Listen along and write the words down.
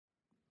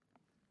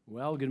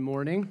Well, good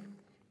morning.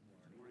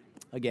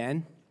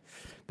 Again,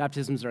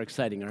 baptisms are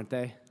exciting, aren't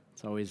they?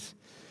 It's always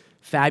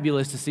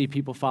fabulous to see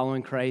people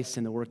following Christ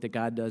and the work that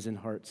God does in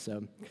hearts.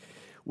 So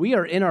we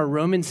are in our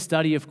Romans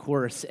study, of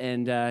course,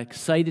 and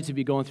excited to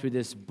be going through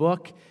this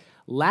book.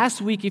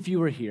 Last week, if you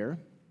were here,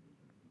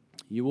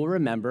 you will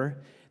remember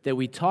that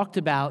we talked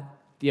about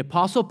the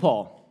Apostle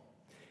Paul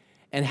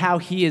and how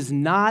he is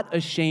not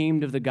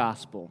ashamed of the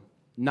gospel,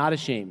 not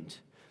ashamed.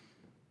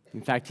 In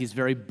fact, he's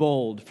very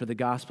bold for the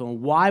gospel.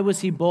 And why was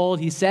he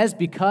bold? He says,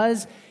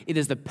 because it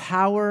is the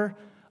power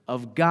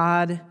of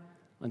God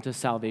unto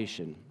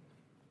salvation.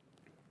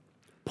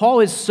 Paul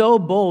is so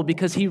bold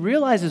because he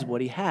realizes what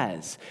he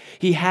has.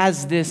 He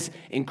has this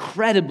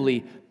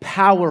incredibly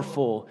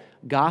powerful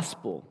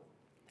gospel,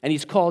 and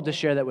he's called to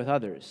share that with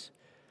others.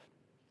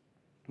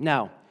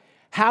 Now,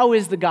 how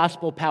is the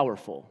gospel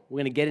powerful? We're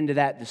going to get into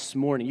that this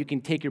morning. You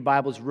can take your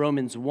Bibles.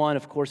 Romans 1,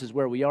 of course, is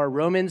where we are.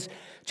 Romans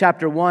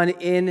chapter 1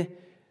 in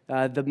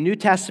the New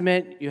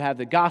Testament, you have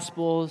the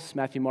Gospels,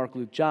 Matthew, Mark,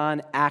 Luke,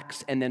 John,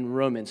 Acts, and then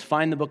Romans.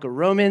 Find the book of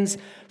Romans,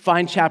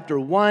 find chapter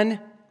 1.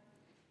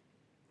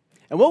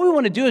 And what we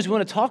want to do is we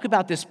want to talk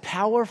about this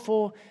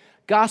powerful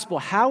gospel.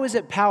 How is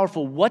it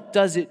powerful? What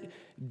does it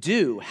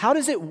do? How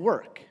does it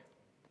work?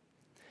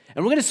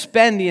 And we're going to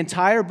spend the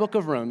entire book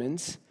of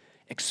Romans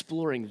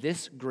exploring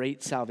this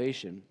great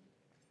salvation.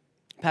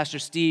 Pastor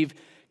Steve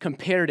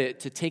compared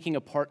it to taking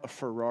apart a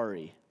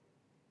Ferrari.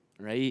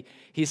 Right?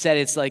 He said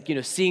it's like,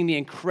 seeing the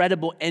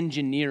incredible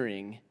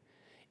engineering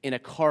in a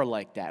car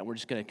like that. We're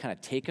just going to kind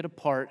of take it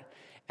apart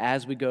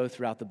as we go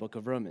throughout the book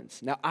of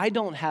Romans. Now, I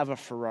don't have a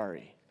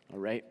Ferrari, all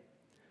right?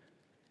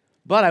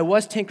 But I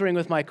was tinkering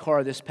with my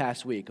car this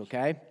past week,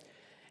 okay?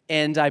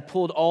 And I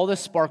pulled all the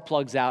spark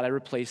plugs out. I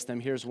replaced them.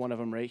 Here's one of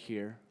them right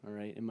here, all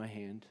right, in my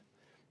hand.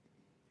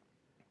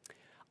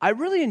 I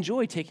really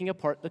enjoy taking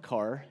apart the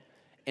car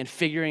and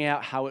figuring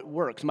out how it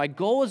works. My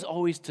goal is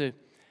always to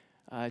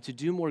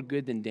do more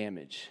good than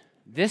damage.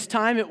 This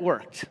time it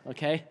worked,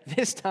 okay?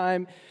 This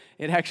time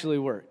it actually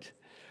worked.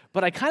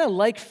 But I kind of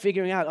like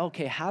figuring out,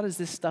 okay, how does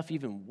this stuff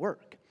even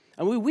work?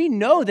 And we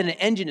know that an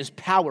engine is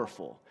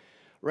powerful,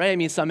 right? I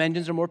mean, some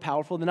engines are more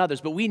powerful than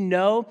others, but we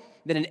know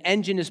that an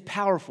engine is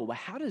powerful. But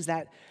how does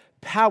that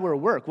power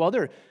work?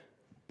 Well,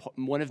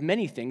 one of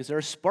many things. There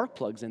are spark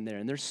plugs in there,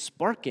 and there's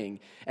sparking,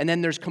 and then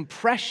there's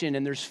compression,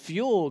 and there's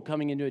fuel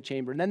coming into a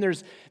chamber, and then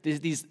there's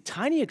these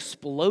tiny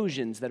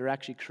explosions that are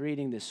actually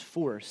creating this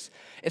force.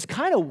 It's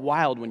kind of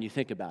wild when you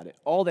think about it,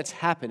 all that's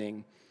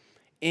happening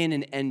in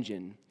an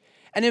engine.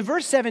 And in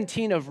verse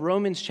 17 of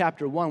Romans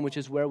chapter 1, which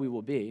is where we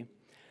will be,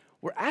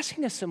 we're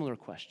asking a similar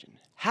question.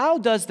 How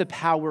does the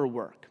power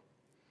work?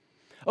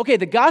 Okay,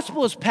 the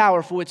gospel is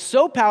powerful. It's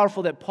so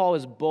powerful that Paul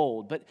is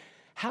bold, but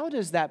how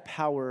does that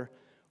power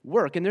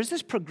work? And there's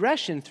this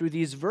progression through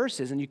these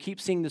verses, and you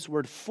keep seeing this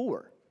word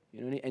for,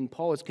 and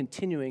Paul is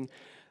continuing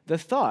the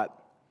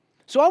thought.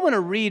 So I want to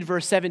read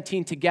verse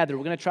 17 together.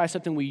 We're going to try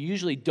something we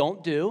usually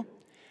don't do,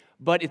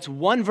 but it's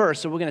one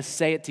verse, so we're going to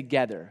say it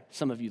together.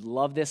 Some of you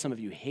love this, some of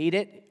you hate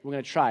it. We're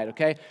going to try it,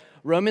 okay?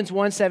 Romans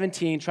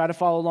 1:17, try to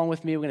follow along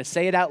with me. We're going to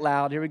say it out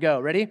loud. Here we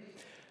go. Ready?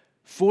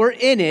 For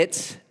in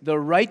it the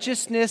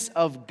righteousness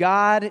of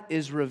God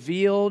is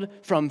revealed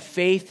from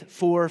faith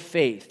for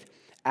faith,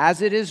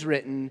 as it is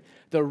written,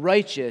 the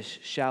righteous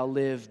shall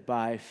live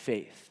by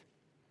faith.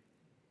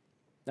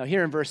 Now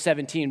here in verse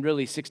 17,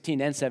 really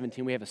 16 and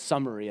 17, we have a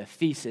summary, a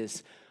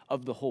thesis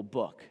of the whole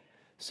book.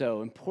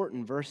 So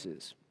important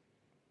verses.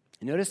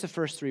 And notice the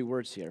first three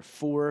words here,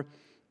 for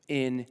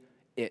in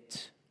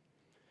it.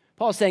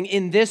 Paul's saying,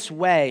 in this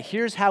way,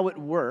 here's how it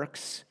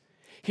works.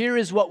 Here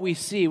is what we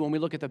see when we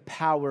look at the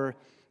power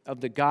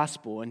of the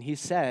gospel. And he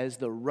says,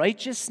 the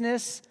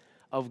righteousness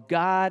of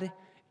God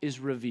is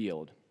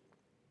revealed.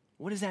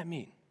 What does that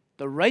mean?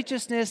 The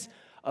righteousness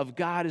of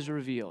God is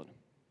revealed.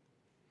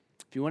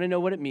 If you want to know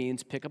what it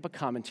means, pick up a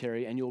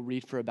commentary and you'll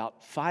read for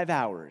about 5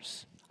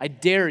 hours. I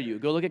dare you,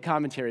 go look at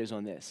commentaries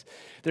on this.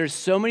 There's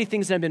so many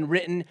things that have been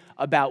written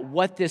about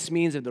what this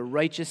means, that the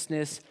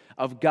righteousness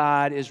of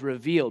God is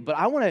revealed. But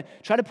I want to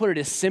try to put it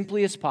as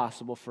simply as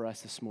possible for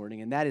us this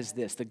morning, and that is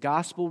this. The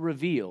gospel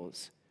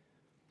reveals,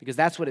 because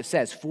that's what it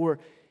says, for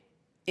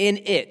in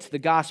it, the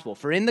gospel,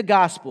 for in the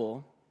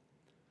gospel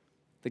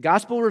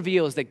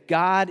reveals that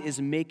God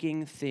is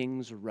making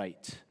things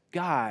right.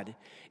 God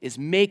is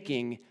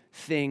making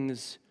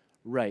things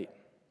right.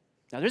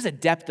 Now, there's a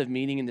depth of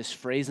meaning in this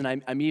phrase, and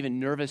I'm even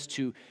nervous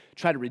to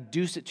try to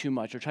reduce it too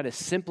much or try to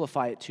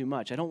simplify it too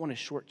much. I don't want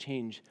to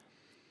shortchange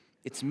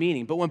its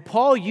meaning. But when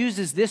Paul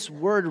uses this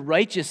word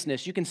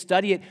righteousness, you can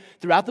study it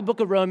throughout the book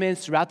of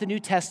Romans, throughout the New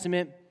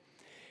Testament.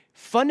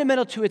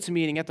 Fundamental to its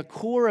meaning, at the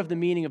core of the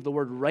meaning of the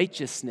word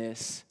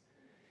righteousness,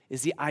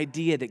 is the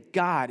idea that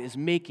God is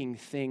making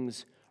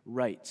things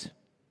right.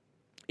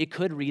 It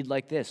could read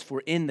like this,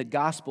 for in the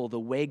gospel, the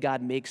way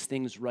God makes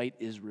things right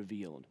is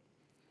revealed.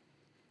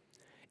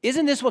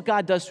 Isn't this what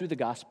God does through the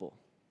gospel?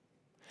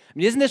 I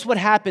mean, isn't this what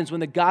happens when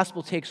the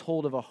gospel takes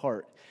hold of a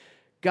heart?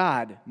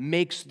 God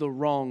makes the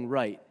wrong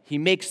right. He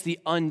makes the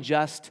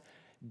unjust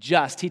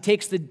just. He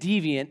takes the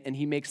deviant and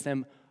he makes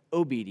them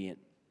obedient.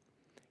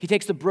 He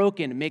takes the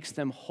broken and makes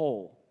them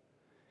whole.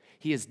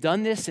 He has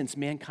done this since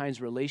mankind's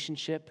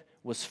relationship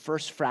was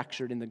first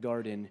fractured in the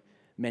garden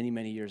many,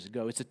 many years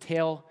ago. It's a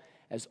tale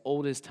as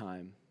old as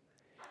time.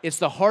 It's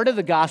the heart of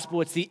the gospel.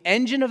 It's the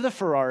engine of the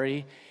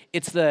Ferrari.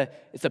 It's the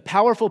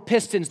powerful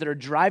pistons that are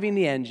driving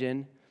the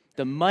engine.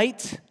 The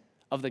might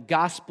of the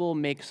gospel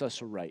makes us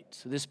right.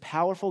 So this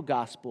powerful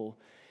gospel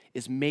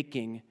is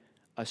making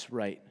us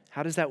right.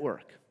 How does that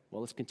work? Well,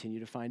 let's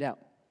continue to find out.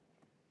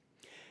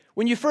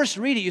 When you first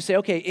read it, you say,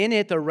 okay, in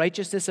it, the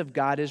righteousness of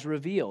God is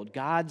revealed.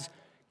 God's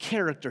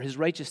character, his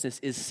righteousness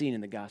is seen in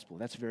the gospel.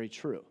 That's very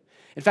true.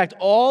 In fact,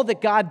 all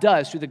that God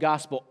does through the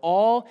gospel,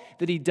 all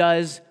that he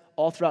does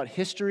all throughout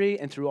history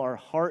and through our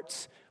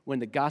hearts when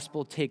the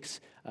gospel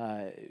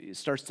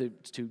starts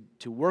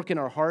to work in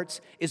our hearts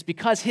is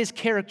because his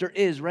character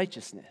is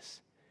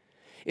righteousness.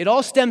 It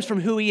all stems from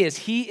who he is.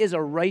 He is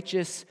a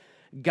righteous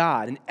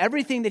God. And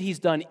everything that he's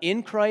done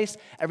in Christ,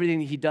 everything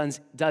that he does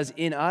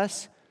in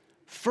us,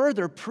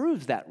 further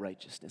proves that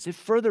righteousness. It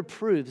further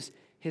proves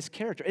his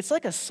character. It's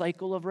like a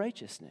cycle of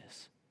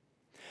righteousness.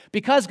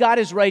 Because God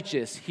is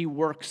righteous, he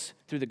works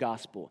through the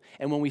gospel.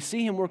 And when we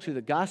see him work through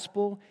the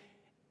gospel,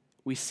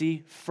 we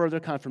see further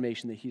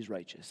confirmation that he's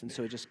righteous. And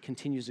so it just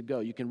continues to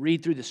go. You can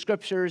read through the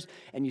scriptures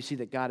and you see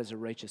that God is a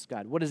righteous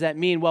God. What does that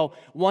mean? Well,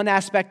 one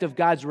aspect of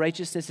God's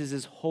righteousness is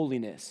his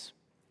holiness.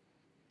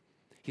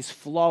 He's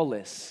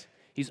flawless.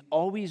 He's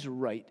always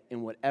right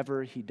in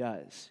whatever he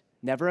does.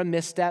 Never a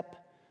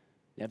misstep,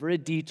 never a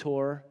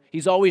detour.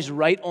 He's always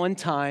right on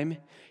time.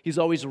 He's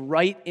always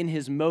right in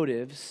his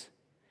motives.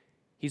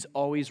 He's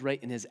always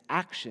right in his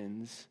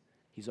actions.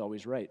 He's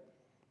always right.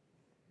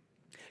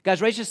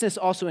 God's righteousness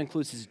also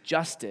includes his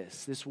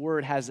justice. This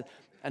word has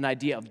an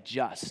idea of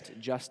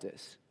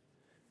justice.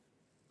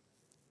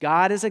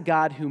 God is a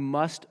God who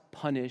must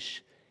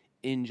punish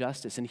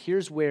injustice. And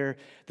here's where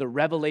the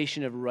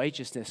revelation of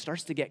righteousness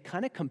starts to get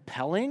kind of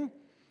compelling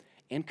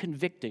and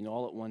convicting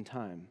all at one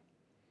time.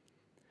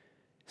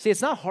 See,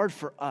 it's not hard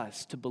for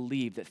us to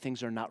believe that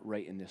things are not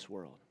right in this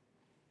world.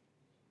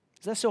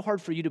 Is that so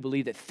hard for you to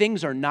believe that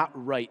things are not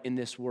right in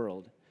this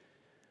world?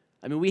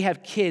 I mean, we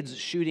have kids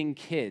shooting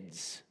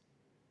kids.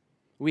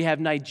 We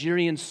have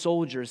Nigerian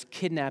soldiers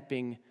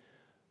kidnapping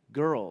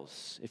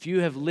girls. If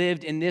you have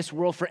lived in this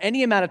world for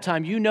any amount of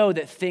time, you know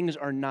that things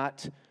are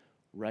not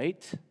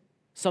right.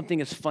 Something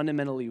is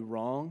fundamentally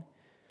wrong.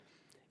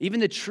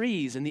 Even the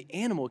trees in the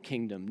animal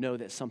kingdom know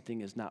that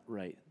something is not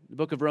right. The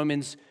book of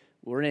Romans,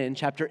 we're in,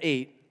 chapter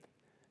 8,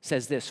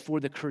 says this, "For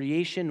the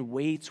creation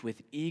waits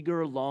with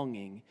eager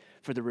longing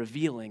for the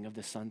revealing of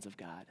the sons of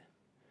God."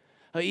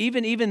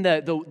 Even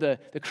the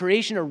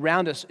creation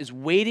around us is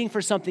waiting for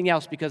something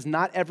else because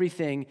not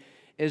everything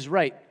is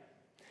right.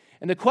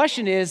 And the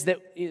question is that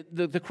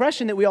the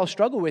question that we all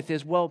struggle with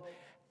is, well,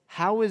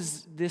 how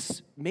is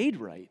this made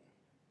right?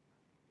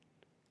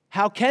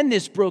 How can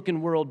this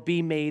broken world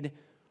be made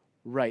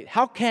right?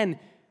 How can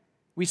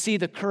we see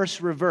the curse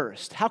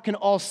reversed? How can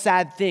all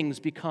sad things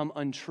become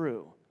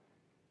untrue?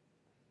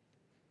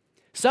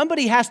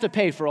 Somebody has to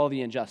pay for all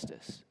the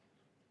injustice.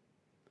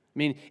 I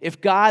mean,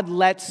 if God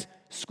lets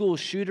school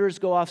shooters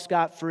go off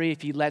scot-free,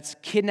 if he lets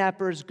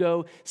kidnappers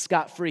go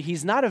scot-free,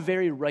 he's not a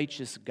very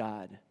righteous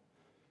God.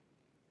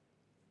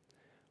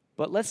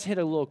 But let's hit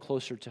a little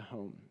closer to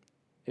home.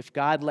 If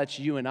God lets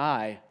you and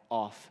I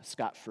off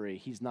scot-free,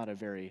 he's not a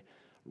very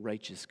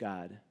righteous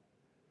God.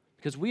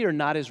 Because we are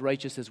not as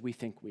righteous as we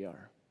think we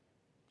are.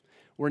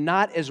 We're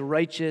not as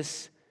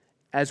righteous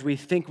as we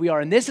think we are.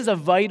 And this is a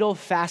vital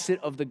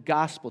facet of the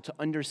gospel to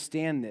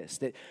understand this,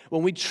 that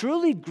when we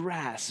truly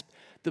grasp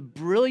the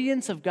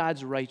brilliance of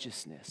God's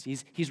righteousness,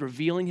 he's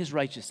revealing his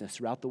righteousness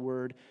throughout the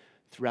word,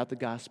 throughout the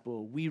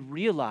gospel, we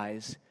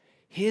realize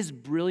his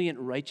brilliant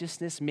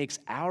righteousness makes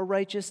our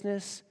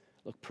righteousness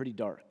look pretty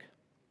dark.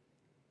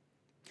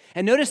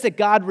 And notice that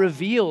God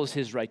reveals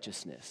his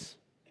righteousness.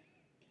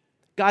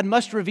 God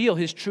must reveal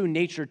his true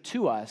nature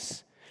to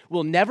us.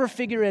 We'll never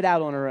figure it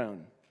out on our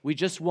own. We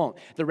just won't.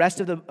 The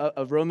rest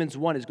of Romans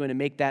 1 is going to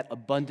make that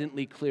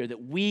abundantly clear,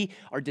 that we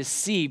are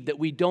deceived, that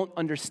we don't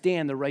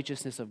understand the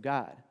righteousness of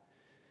God.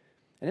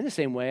 And in the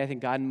same way, I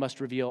think God must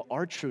reveal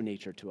our true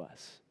nature to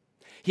us.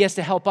 He has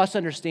to help us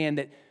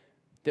understand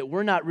that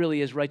we're not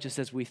really as righteous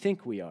as we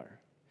think we are.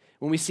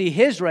 When we see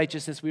his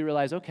righteousness, we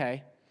realize,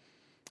 okay,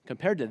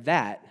 compared to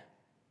that,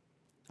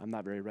 I'm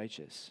not very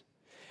righteous.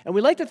 And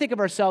we like to think of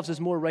ourselves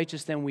as more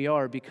righteous than we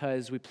are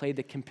because we play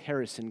the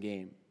comparison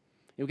game.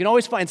 We can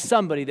always find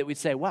somebody that we'd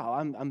say, wow,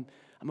 I'm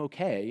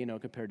okay,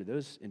 compared to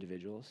those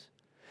individuals.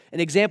 An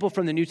example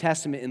from the New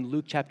Testament in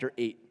Luke chapter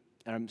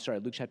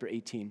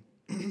 18.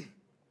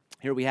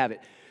 Here we have it.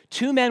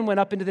 2 men went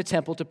up into the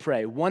temple to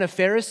pray, one a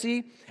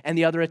Pharisee and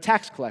the other a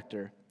tax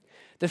collector.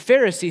 The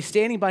Pharisee,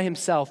 standing by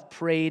himself,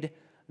 prayed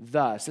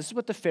thus. This is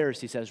what the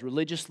Pharisee says,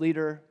 religious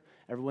leader.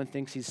 Everyone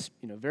thinks he's,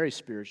 very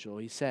spiritual.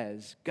 He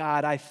says,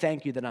 God, I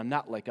thank you that I'm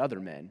not like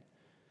other men,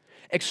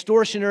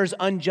 extortioners,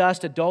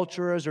 unjust,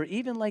 adulterers, or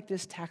even like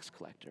this tax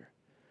collector.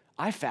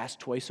 I fast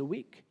twice a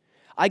week.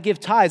 I give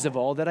tithes of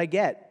all that I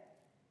get.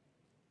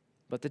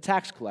 But the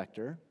tax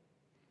collector,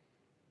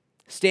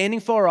 standing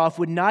far off,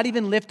 would not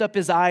even lift up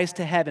his eyes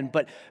to heaven,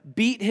 but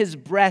beat his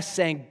breast,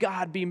 saying,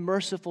 God, be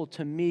merciful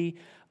to me,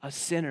 a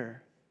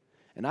sinner.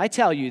 And I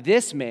tell you,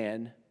 this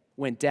man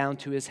went down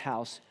to his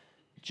house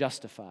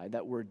justified.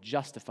 That word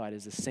justified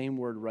is the same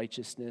word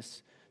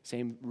righteousness,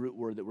 same root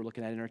word that we're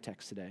looking at in our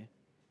text today.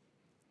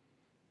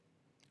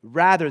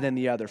 Rather than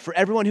the other. For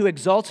everyone who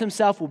exalts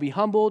himself will be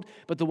humbled,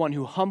 but the one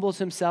who humbles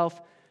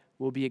himself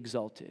will be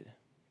exalted.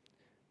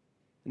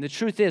 And the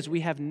truth is,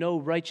 we have no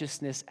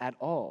righteousness at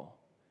all.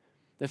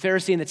 The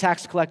Pharisee and the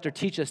tax collector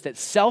teach us that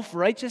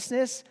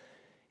self-righteousness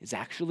is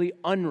actually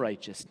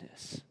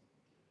unrighteousness.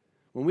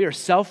 When we are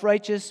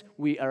self-righteous,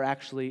 we are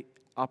actually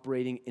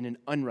operating in an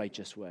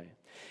unrighteous way.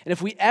 And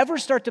if we ever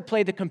start to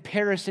play the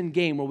comparison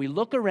game where we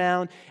look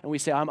around and we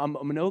say, I'm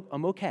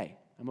okay,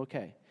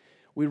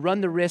 we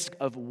run the risk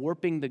of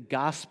warping the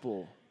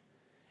gospel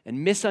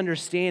and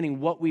misunderstanding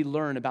what we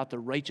learn about the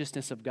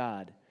righteousness of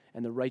God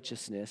and the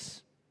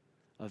righteousness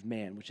of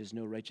man, which is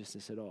no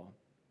righteousness at all.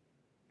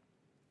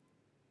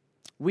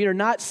 We are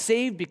not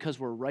saved because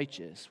we're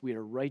righteous. We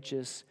are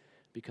righteous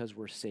because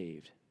we're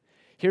saved.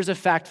 Here's a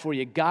fact for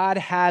you. God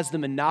has the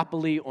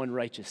monopoly on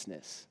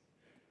righteousness.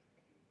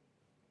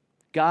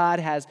 God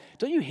has,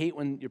 don't you hate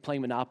when you're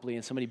playing Monopoly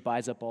and somebody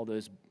buys up all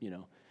those,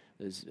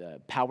 those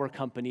power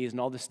companies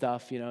and all this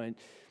stuff, and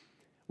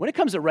when it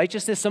comes to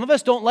righteousness, some of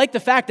us don't like the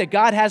fact that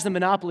God has the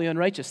monopoly on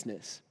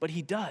righteousness, but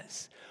he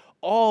does.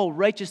 All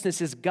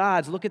righteousness is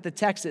God's. Look at the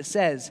text. It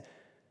says,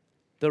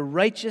 the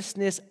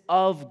righteousness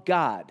of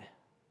God.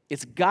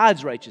 It's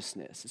God's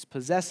righteousness. It's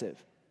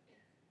possessive.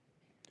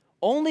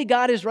 Only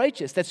God is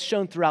righteous. That's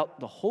shown throughout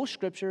the whole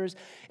scriptures.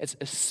 It's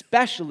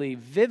especially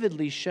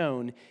vividly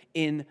shown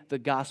in the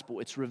gospel.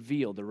 It's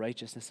revealed, the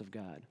righteousness of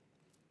God.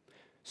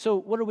 So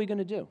what are we going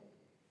to do?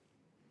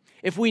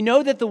 If we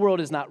know that the world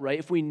is not right,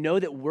 if we know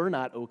that we're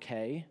not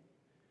okay,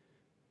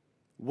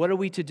 what are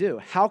we to do?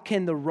 How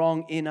can the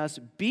wrong in us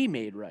be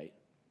made right?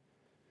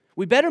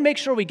 We better make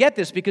sure we get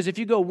this, because if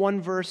you go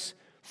one verse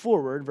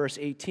forward, verse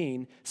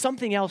 18,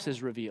 something else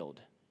is revealed.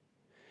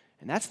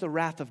 And that's the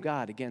wrath of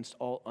God against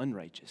all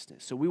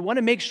unrighteousness. So we want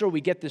to make sure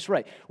we get this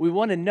right. We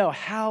want to know,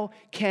 how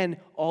can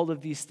all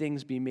of these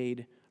things be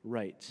made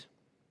right?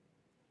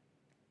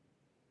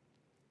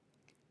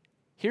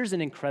 Here's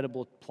an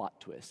incredible plot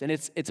twist. And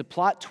it's a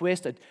plot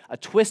twist, a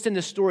twist in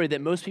the story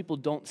that most people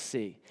don't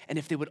see. And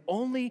if they would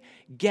only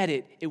get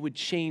it, it would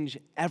change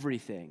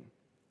everything.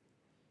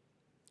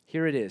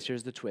 Here it is.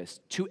 Here's the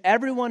twist. To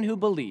everyone who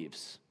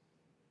believes,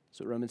 that's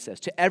what Romans says,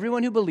 to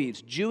everyone who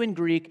believes, Jew and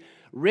Greek,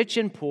 rich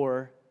and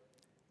poor,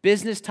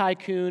 business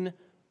tycoon,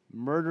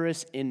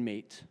 murderous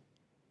inmate,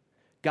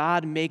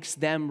 God makes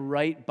them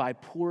right by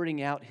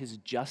pouring out his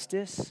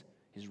justice,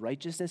 his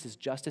righteousness, his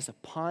justice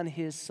upon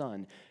his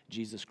Son,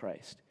 Jesus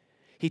Christ.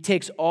 He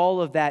takes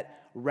all of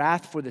that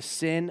wrath for the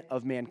sin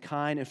of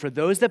mankind, and for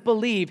those that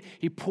believe,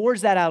 he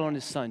pours that out on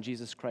his Son,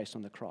 Jesus Christ,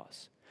 on the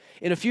cross.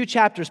 In a few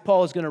chapters,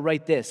 Paul is going to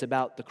write this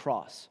about the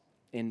cross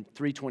in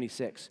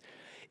 3:26.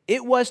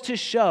 It was to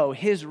show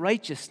his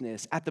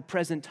righteousness at the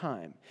present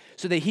time,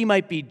 so that he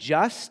might be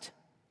just,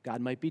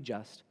 God might be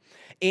just,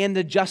 and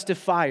the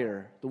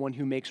justifier, the one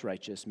who makes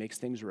righteous, makes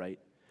things right,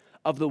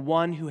 of the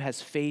one who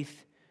has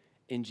faith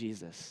in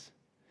Jesus.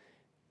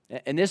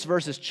 And this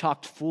verse is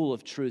chocked full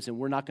of truths, and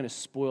we're not going to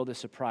spoil the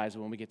surprise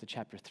when we get to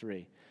chapter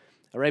 3.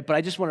 All right, but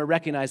I just want to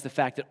recognize the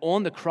fact that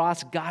on the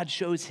cross, God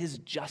shows his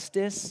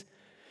justice.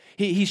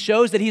 He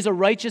shows that he's a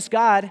righteous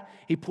God.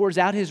 He pours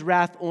out his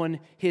wrath on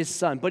his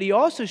Son. But he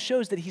also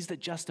shows that he's the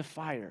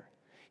justifier.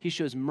 He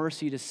shows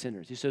mercy to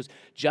sinners. He shows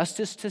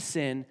justice to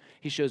sin.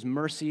 He shows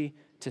mercy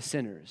to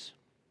sinners.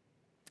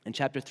 In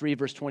chapter 3,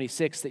 verse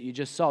 26 that you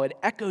just saw, it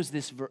echoes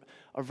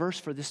a verse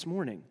for this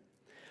morning.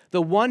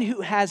 The one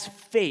who has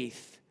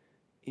faith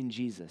in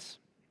Jesus.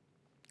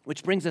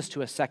 Which brings us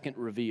to a second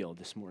reveal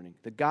this morning.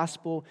 The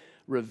gospel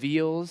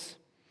reveals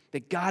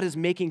that God is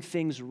making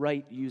things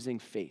right using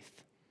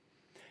faith.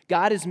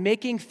 God is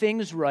making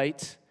things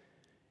right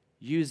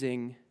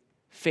using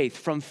faith.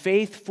 From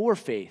faith for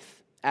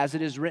faith, as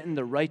it is written,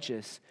 the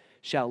righteous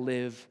shall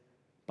live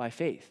by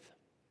faith.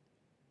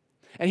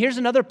 And here's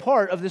another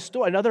part of this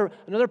story,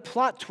 another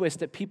plot twist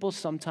that people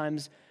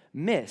sometimes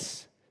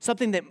miss.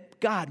 Something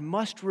that God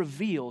must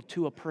reveal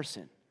to a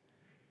person.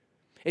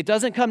 It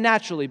doesn't come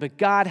naturally, but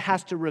God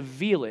has to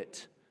reveal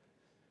it.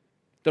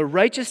 The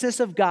righteousness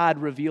of God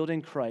revealed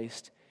in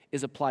Christ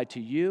is applied to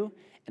you,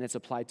 and it's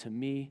applied to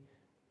me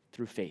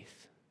through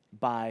faith,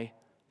 by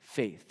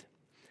faith.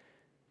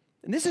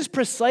 And this is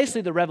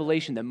precisely the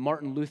revelation that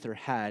Martin Luther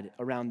had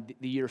around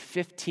the year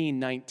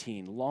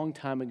 1519, a long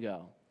time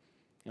ago.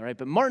 All right,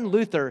 but Martin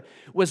Luther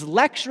was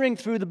lecturing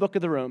through the book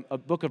of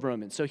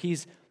Romans. So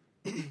he's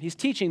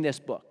teaching this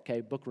book,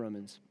 okay, book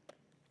Romans,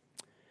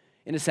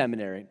 in a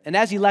seminary. And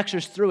as he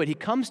lectures through it, he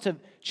comes to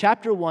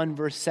chapter 1,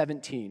 verse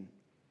 17.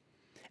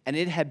 And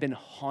it had been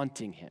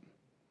haunting him.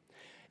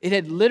 It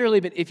had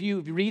literally been, if you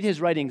read his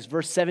writings,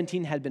 verse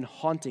 17 had been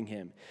haunting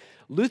him.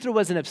 Luther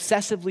was an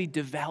obsessively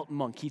devout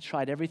monk. He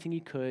tried everything he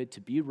could to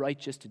be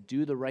righteous, to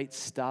do the right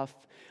stuff.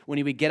 When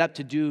he would get up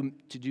to do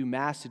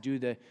Mass, to do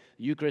the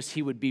Eucharist,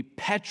 he would be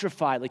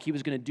petrified, like he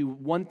was going to do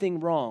one thing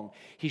wrong.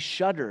 He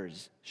shuddered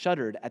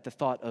at the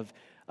thought of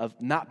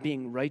not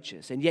being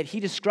righteous. And yet he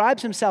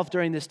describes himself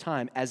during this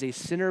time as a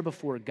sinner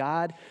before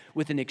God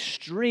with an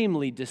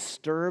extremely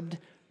disturbed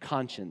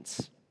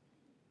conscience.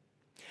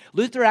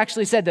 Luther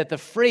actually said that the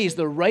phrase,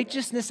 the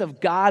righteousness of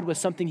God, was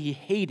something he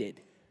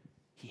hated.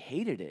 He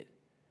hated it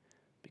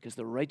because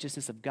the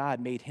righteousness of God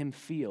made him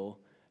feel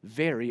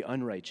very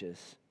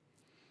unrighteous.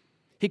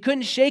 He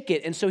couldn't shake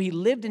it, and so he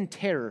lived in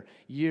terror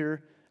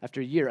year after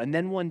year. And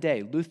then one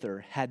day,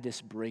 Luther had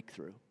this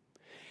breakthrough.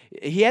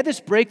 He had this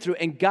breakthrough,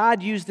 and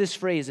God used this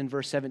phrase in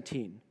verse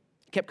 17.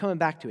 He kept coming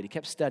back to it. He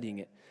kept studying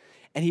it.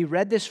 And he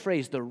read this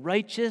phrase, the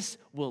righteous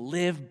will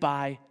live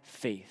by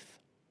faith.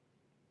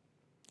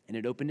 And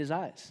it opened his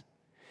eyes.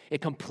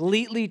 It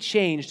completely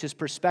changed his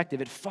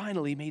perspective. It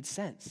finally made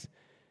sense.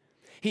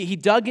 He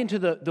dug into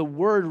the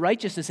word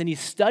righteousness and he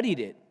studied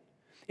it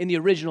in the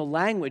original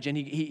language, and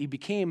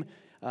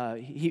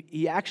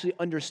he actually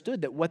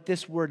understood that what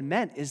this word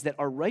meant is that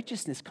our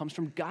righteousness comes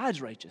from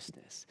God's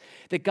righteousness,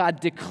 that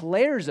God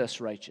declares us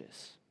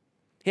righteous.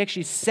 He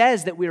actually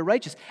says that we are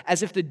righteous,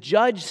 as if the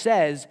judge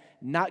says,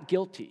 not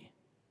guilty.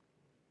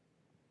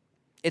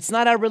 It's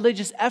not our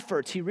religious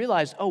efforts. He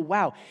realized, oh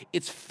wow,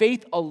 it's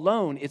faith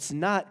alone. It's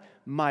not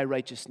my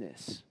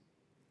righteousness.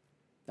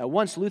 Now,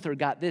 once Luther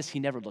got this, he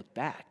never looked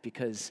back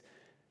because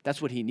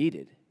that's what he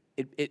needed.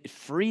 It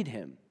freed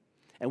him.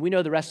 And we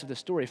know the rest of the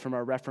story from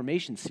our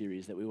Reformation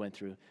series that we went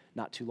through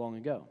not too long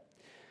ago.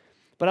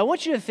 But I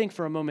want you to think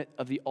for a moment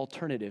of the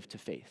alternative to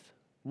faith.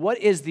 What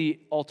is the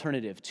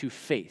alternative to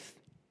faith?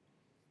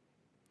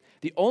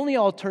 The only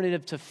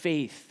alternative to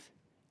faith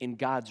in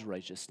God's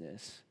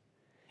righteousness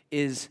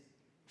is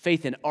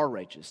faith in our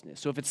righteousness.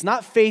 So if it's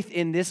not faith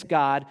in this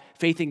God,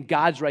 faith in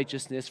God's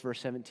righteousness, verse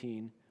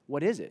 17,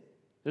 what is it?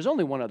 There's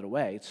only one other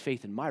way. It's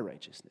faith in my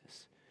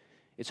righteousness.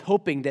 It's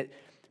hoping that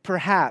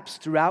perhaps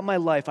throughout my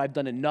life I've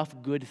done enough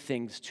good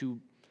things to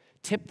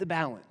tip the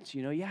balance.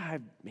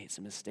 I've made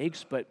some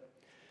mistakes, but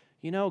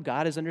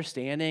God is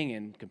understanding,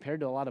 and compared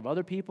to a lot of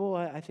other people,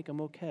 I think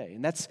I'm okay.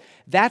 And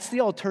that's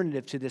the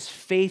alternative to this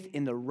faith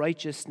in the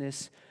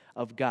righteousness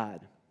of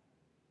God.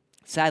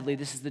 Sadly,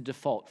 this is the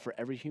default for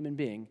every human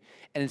being,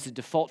 and it's the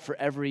default for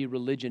every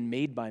religion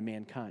made by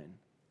mankind.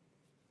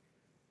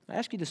 I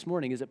ask you this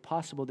morning, is it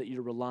possible that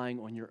you're relying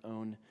on your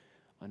own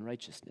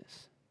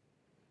unrighteousness?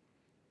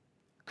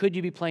 Could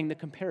you be playing the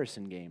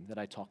comparison game that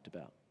I talked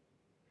about?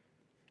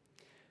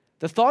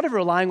 The thought of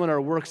relying on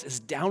our works is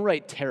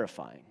downright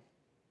terrifying.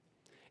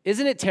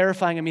 Isn't it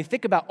terrifying? I mean,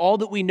 think about all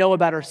that we know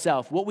about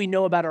ourselves, what we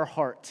know about our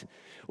heart,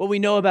 what we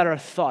know about our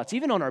thoughts.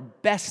 Even on our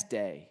best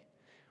day,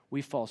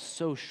 we fall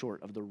so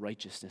short of the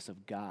righteousness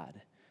of God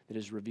that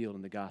is revealed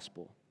in the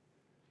gospel.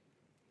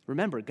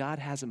 Remember, God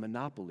has a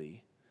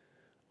monopoly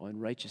on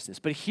righteousness.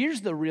 But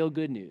here's the real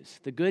good news.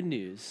 The good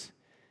news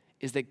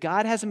is that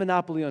God has a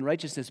monopoly on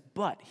righteousness,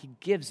 but he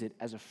gives it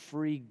as a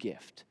free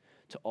gift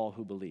to all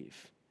who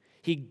believe.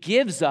 He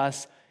gives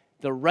us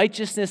the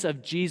righteousness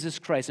of Jesus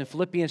Christ. In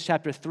Philippians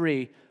chapter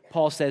 3,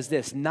 Paul says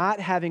this, not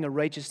having a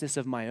righteousness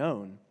of my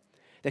own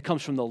that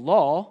comes from the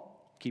law,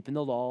 keeping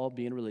the law,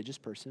 being a religious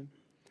person,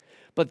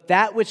 but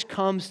that which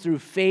comes through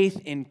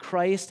faith in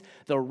Christ,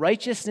 the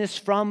righteousness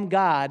from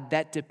God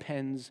that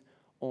depends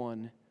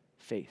on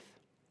faith.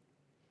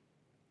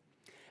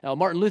 Now,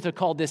 Martin Luther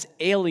called this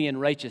alien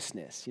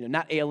righteousness.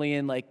 Not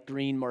alien like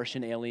green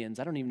Martian aliens.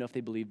 I don't even know if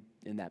they believed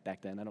in that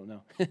back then. I don't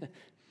know.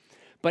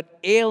 But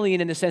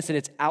alien in the sense that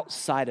it's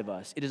outside of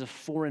us. It is a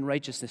foreign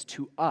righteousness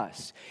to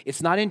us.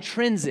 It's not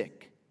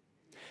intrinsic.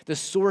 The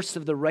source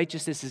of the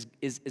righteousness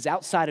is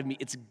outside of me.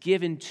 It's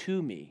given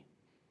to me.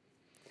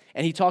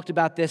 And he talked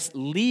about this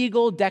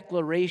legal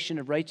declaration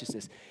of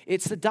righteousness.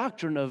 It's the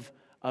doctrine of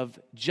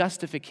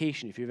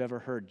justification, if you've ever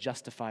heard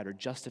justified or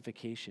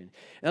justification.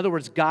 In other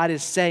words, God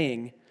is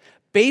saying,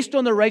 based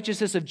on the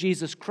righteousness of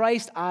Jesus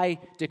Christ, I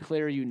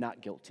declare you not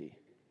guilty.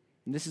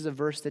 And this is a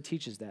verse that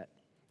teaches that.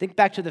 Think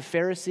back to the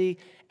Pharisee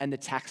and the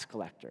tax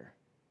collector.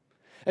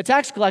 A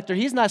tax collector,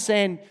 he's not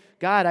saying,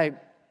 God, I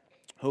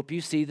hope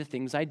you see the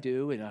things I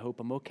do and I hope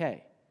I'm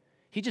okay.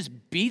 He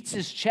just beats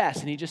his chest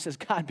and he just says,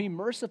 God, be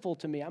merciful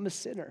to me. I'm a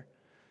sinner.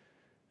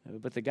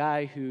 But the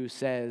guy who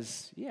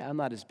says, yeah, I'm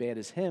not as bad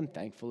as him,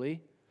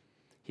 thankfully,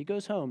 he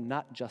goes home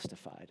not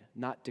justified,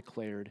 not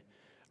declared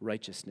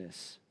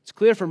righteousness. It's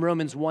clear from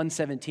Romans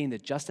 1:17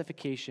 that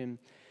justification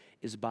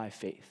is by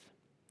faith.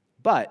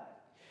 But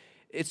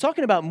it's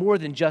talking about more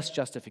than just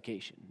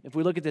justification. If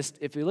we look at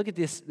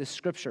this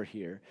scripture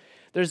here,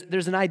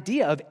 there's an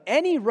idea of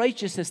any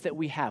righteousness that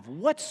we have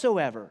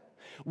whatsoever,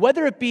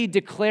 whether it be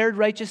declared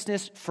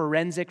righteousness,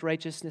 forensic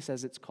righteousness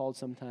as it's called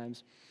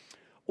sometimes,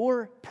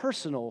 or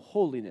personal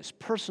holiness,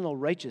 personal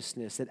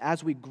righteousness, that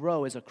as we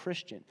grow as a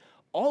Christian,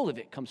 all of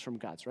it comes from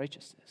God's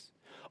righteousness.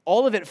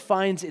 All of it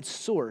finds its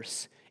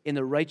source in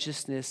the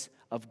righteousness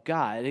of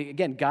God.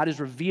 Again, God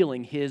is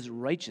revealing his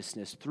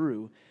righteousness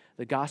through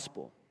the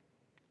gospel.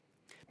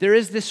 There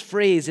is this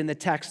phrase in the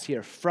text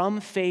here,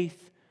 from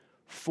faith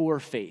for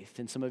faith.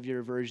 And some of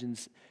your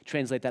versions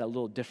translate that a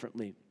little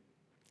differently.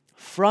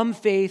 From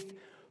faith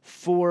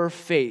for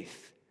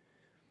faith.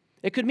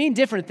 It could mean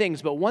different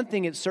things, but one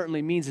thing it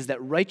certainly means is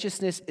that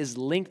righteousness is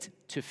linked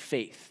to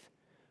faith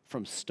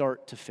from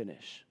start to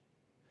finish.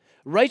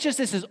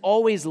 Righteousness is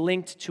always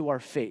linked to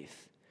our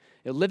faith.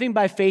 Living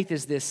by faith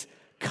is this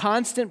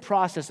constant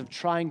process of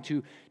trying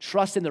to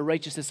trust in the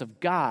righteousness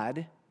of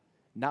God,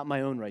 not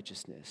my own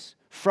righteousness.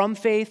 From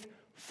faith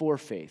for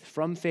faith.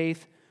 From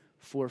faith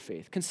for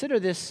faith. Consider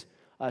this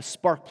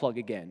spark plug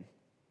again,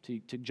 to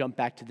jump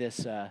back to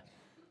this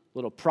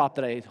little prop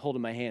that I hold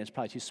in my hand. It's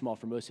probably too small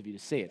for most of you to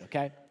see it,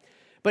 okay?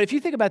 But if you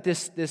think about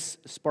this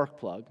spark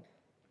plug,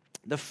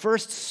 the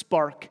first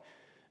spark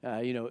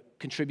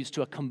contributes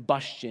to a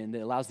combustion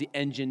that allows the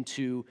engine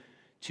to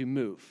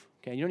move.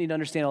 Okay, you don't need to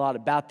understand a lot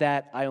about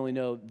that. I only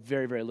know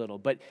very, very little.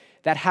 But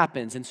that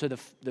happens, and so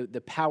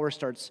the power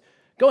starts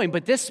going.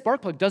 But this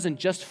spark plug doesn't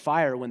just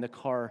fire when the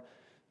car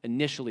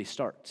initially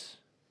starts.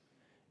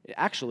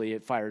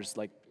 It fires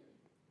like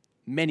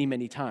many,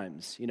 many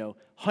times,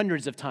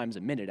 hundreds of times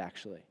a minute,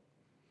 actually.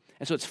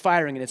 And so it's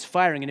firing, and it's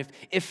firing. And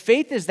if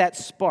faith is that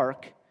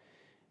spark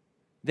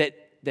that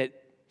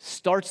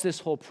starts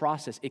this whole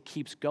process, it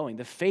keeps going.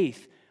 The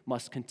faith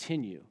must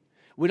continue.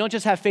 We don't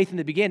just have faith in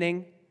the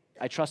beginning.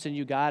 I trust in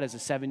you, God, as a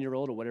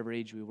 7-year-old or whatever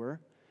age we were,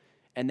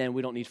 and then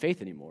we don't need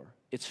faith anymore.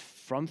 It's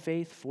from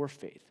faith for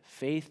faith.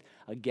 Faith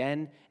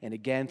again and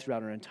again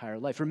throughout our entire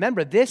life.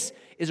 Remember, this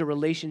is a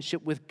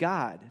relationship with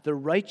God. The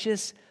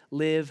righteous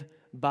live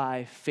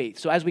by faith.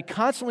 So as we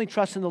constantly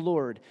trust in the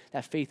Lord,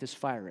 that faith is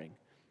firing,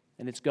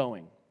 and it's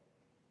going.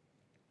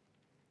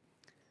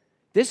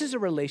 This is a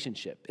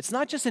relationship. It's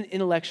not just an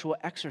intellectual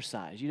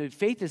exercise.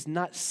 Faith is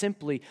not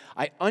simply,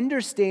 I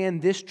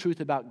understand this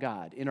truth about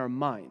God in our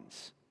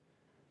minds.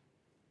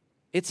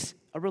 It's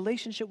a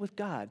relationship with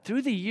God.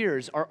 Through the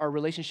years, our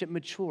relationship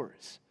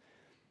matures.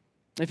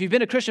 If you've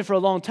been a Christian for a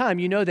long time,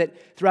 you know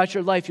that throughout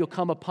your life, you'll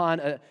come upon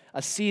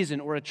a season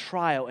or a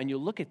trial, and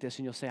you'll look at this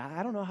and you'll say,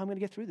 I don't know how I'm going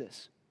to get through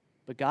this.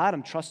 But God,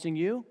 I'm trusting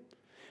you.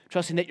 I'm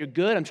trusting that you're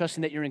good. I'm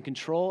trusting that you're in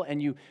control,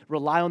 and you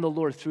rely on the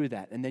Lord through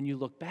that. And then you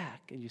look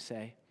back and you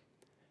say,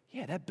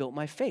 yeah, that built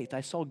my faith.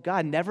 I saw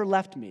God never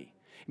left me.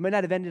 It might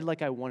not have ended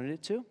like I wanted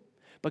it to,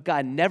 but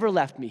God never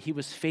left me. He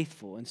was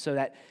faithful. And so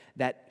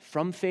that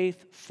from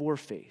faith for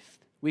faith.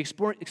 We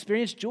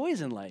experience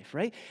joys in life,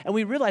 right? And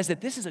we realize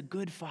that this is a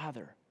good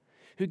Father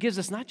who gives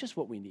us not just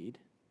what we need,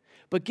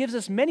 but gives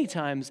us many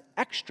times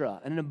extra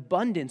and an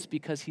abundance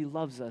because he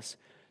loves us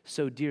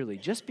so dearly,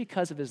 just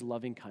because of his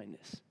loving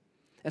kindness.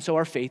 And so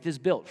our faith is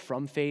built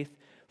from faith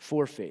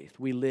for faith.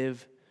 We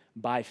live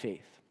by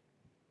faith.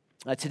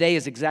 Today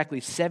is exactly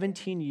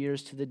 17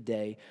 years to the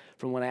day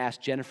from when I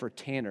asked Jennifer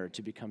Tanner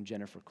to become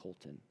Jennifer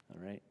Culton,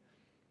 all right?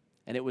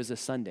 And it was a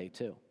Sunday,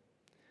 too.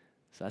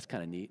 So that's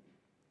kind of neat.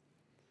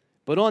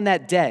 But on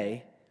that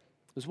day,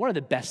 it was one of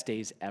the best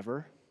days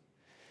ever.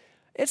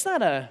 It's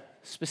not a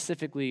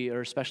specifically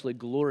or especially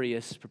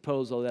glorious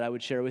proposal that I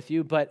would share with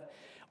you, but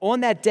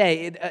on that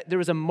day, there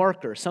was a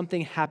marker.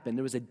 Something happened.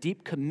 There was a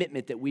deep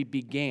commitment that we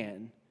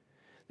began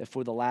that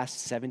for the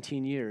last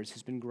 17 years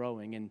has been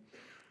growing, and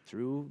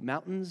through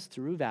mountains,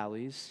 through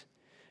valleys,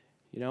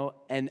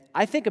 and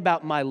I think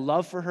about my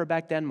love for her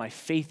back then, my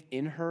faith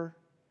in her,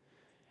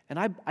 and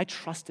I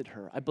trusted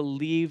her. I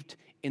believed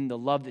in the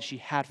love that she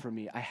had for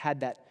me. I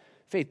had that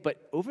faith.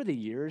 But over the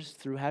years,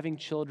 through having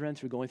children,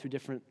 through going through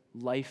different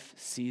life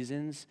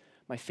seasons,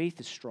 my faith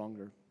is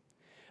stronger.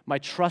 My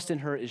trust in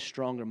her is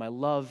stronger. My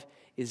love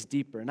is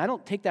deeper. And I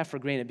don't take that for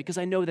granted because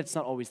I know that's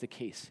not always the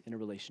case in a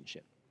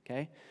relationship,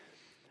 okay?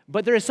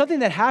 But there is something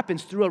that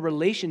happens through a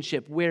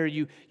relationship where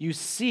you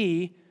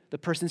see the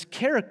person's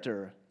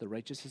character. The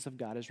righteousness of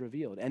God is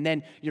revealed. And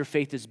then your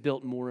faith is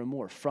built more and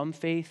more, from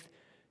faith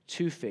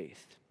to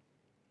faith.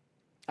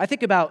 I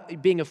think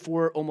about being a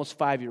almost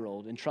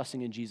 5-year-old and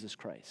trusting in Jesus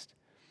Christ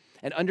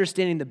and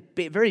understanding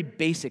the very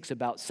basics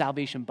about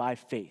salvation by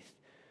faith.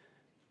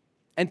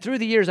 And through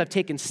the years, I've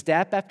taken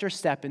step after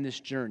step in this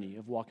journey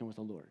of walking with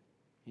the Lord.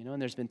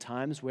 And there's been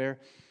times where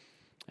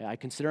I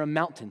consider them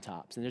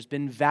mountaintops, and there's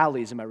been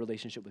valleys in my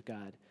relationship with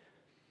God.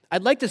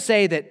 I'd like to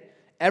say that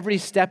every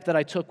step that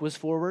I took was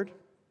forward,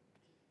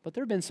 but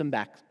there have been some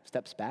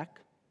steps back.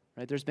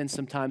 Right? There's been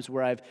some times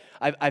where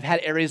I've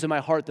had areas of my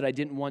heart that I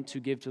didn't want to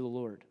give to the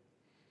Lord.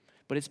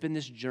 But it's been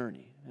this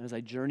journey. And as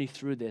I journey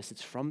through this,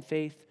 it's from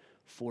faith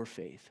for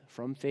faith.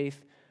 From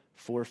faith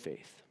for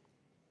faith.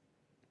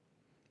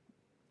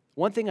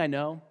 One thing I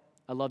know,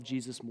 I love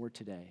Jesus more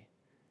today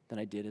than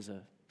I did as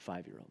a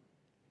 5-year-old.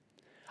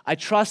 I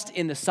trust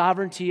in the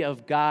sovereignty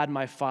of God,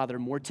 my Father,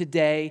 more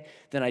today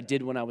than I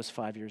did when I was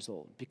 5 years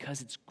old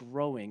because it's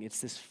growing.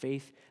 It's this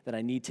faith that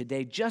I need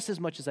today just as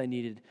much as I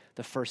needed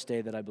the first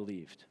day that I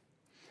believed.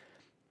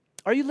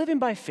 Are you living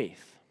by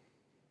faith?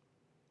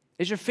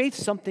 Is your faith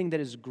something that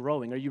is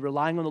growing? Are you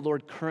relying on the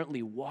Lord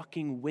currently,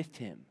 walking with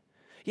him?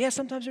 Yeah,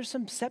 sometimes there's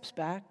some steps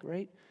back,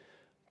 right?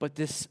 But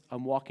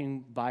I'm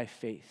walking by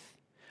faith.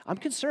 I'm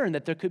concerned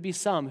that there could be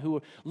some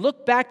who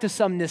look back to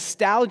some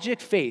nostalgic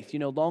faith,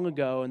 long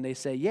ago, and they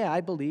say, yeah,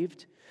 I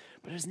believed,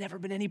 but there's never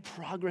been any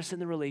progress in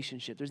the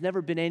relationship. There's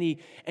never been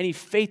any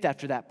faith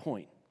after that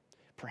point.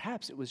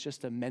 Perhaps it was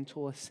just a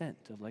mental assent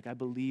of I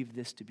believe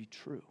this to be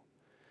true,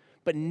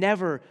 but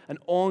never an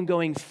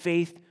ongoing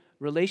faith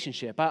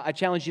relationship. I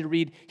challenge you to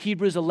read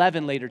Hebrews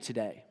 11 later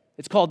today.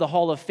 It's called the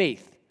Hall of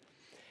Faith.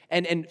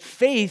 And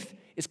faith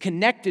is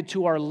connected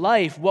to our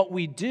life, what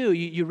we do.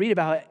 You read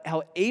about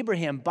how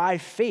Abraham, by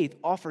faith,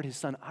 offered his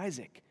son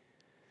Isaac.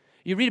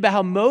 You read about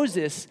how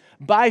Moses,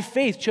 by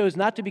faith, chose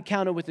not to be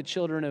counted with the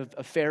children of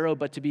Pharaoh,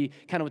 but to be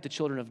counted with the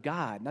children of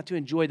God, not to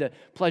enjoy the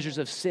pleasures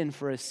of sin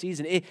for a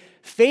season.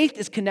 Faith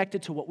is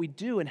connected to what we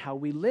do and how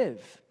we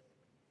live.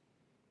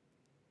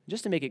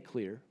 Just to make it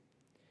clear,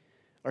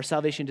 our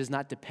salvation does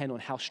not depend on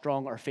how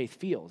strong our faith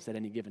feels at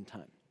any given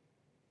time.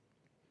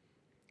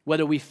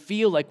 Whether we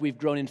feel like we've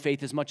grown in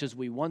faith as much as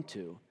we want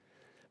to,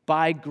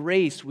 by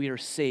grace we are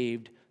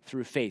saved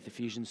through faith,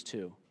 Ephesians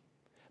 2.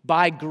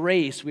 By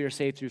grace we are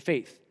saved through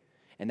faith.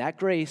 And that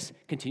grace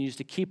continues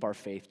to keep our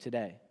faith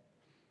today.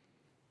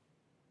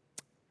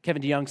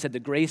 Kevin DeYoung said, the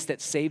grace that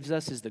saves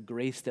us is the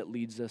grace that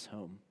leads us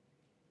home.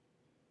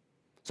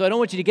 So I don't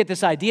want you to get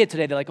this idea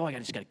today that I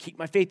just got to keep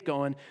my faith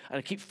going. I got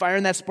to keep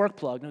firing that spark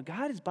plug. No,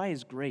 God is by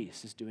his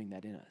grace is doing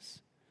that in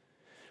us.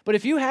 But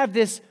if you have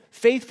this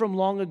faith from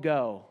long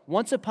ago,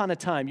 once upon a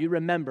time, you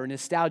remember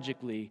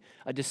nostalgically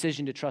a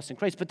decision to trust in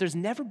Christ, but there's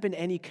never been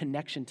any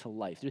connection to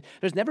life.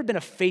 There's never been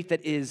a faith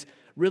that is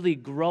really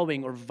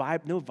growing or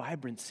no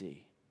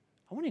vibrancy.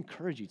 I want to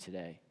encourage you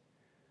today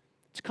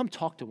to come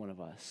talk to one of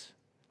us.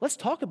 Let's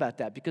talk about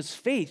that because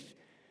faith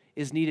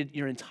is needed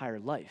your entire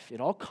life.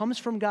 It all comes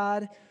from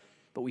God,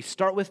 but we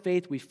start with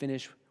faith, we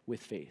finish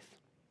with faith.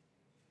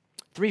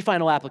 3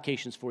 final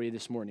applications for you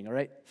this morning, all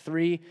right?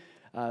 3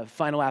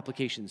 final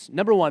applications.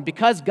 Number 1,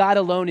 because God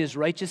alone is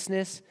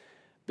righteousness,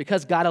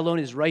 because God alone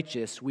is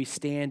righteous, we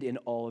stand in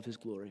awe of his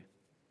glory.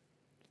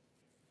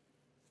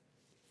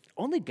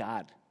 Only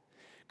God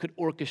could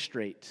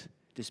orchestrate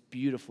this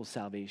beautiful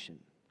salvation.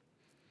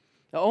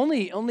 Now,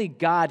 only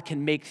God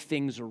can make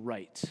things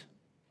right.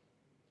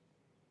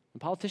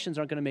 And politicians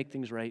aren't going to make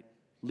things right.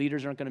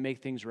 Leaders aren't going to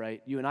make things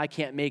right. You and I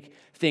can't make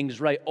things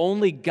right.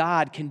 Only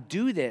God can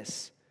do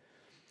this.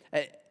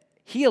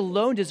 He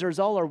alone deserves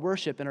all our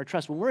worship and our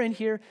trust. When we're in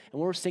here and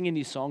we're singing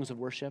these songs of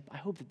worship, I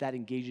hope that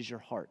engages your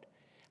heart.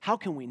 How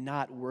can we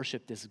not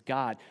worship this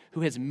God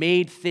who has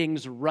made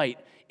things right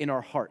in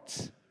our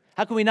hearts?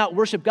 How can we not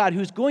worship God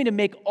who's going to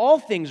make all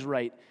things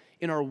right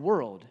in our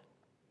world?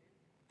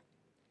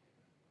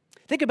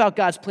 Think about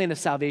God's plan of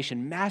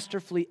salvation,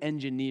 masterfully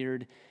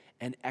engineered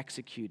and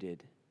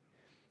executed.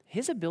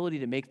 His ability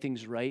to make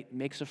things right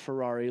makes a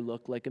Ferrari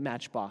look like a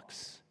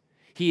matchbox.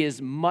 He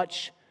is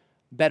much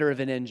better of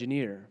an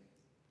engineer,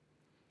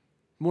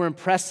 more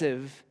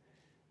impressive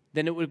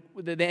than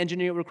the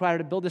engineer required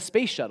to build a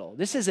space shuttle.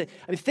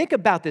 Think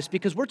about this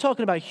because we're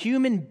talking about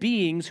human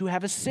beings who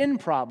have a sin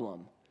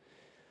problem.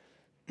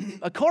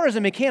 A car is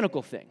a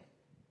mechanical thing.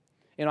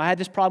 I had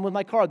this problem with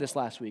my car this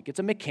last week. It's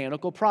a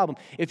mechanical problem.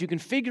 If you can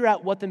figure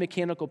out what the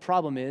mechanical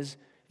problem is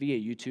via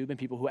YouTube and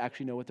people who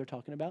actually know what they're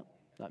talking about,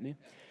 not me,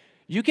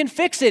 you can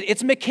fix it.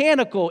 It's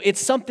mechanical.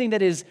 It's something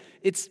that it's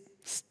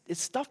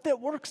stuff that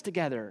works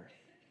together.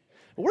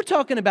 We're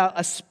talking about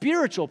a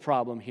spiritual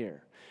problem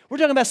here. We're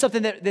talking about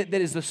something that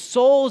is the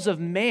souls of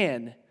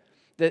man,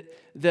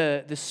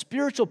 the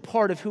spiritual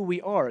part of who we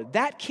are.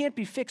 That can't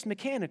be fixed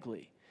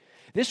mechanically.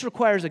 This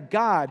requires a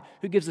God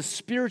who gives a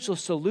spiritual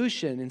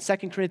solution. In 2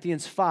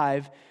 Corinthians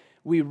 5,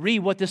 we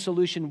read what the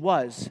solution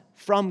was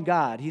from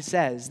God. He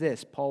says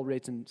this, Paul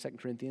writes in 2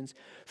 Corinthians,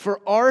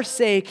 "For our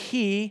sake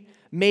he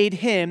made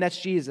him," that's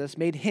Jesus,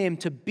 "made him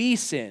to be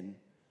sin,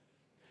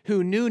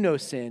 who knew no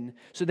sin,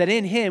 so that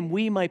in him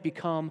we might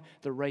become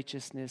the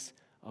righteousness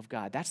of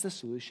God." That's the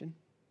solution.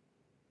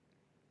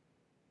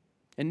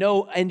 And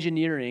no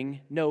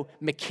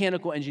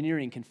mechanical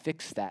engineering can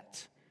fix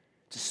that.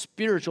 It's a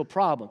spiritual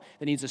problem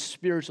that needs a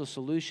spiritual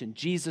solution.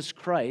 Jesus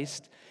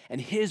Christ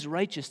and his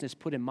righteousness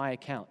put in my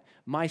account.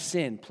 My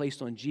sin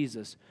placed on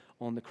Jesus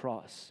on the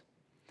cross.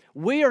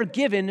 We are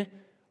given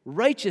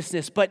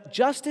righteousness, but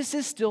justice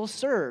is still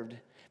served.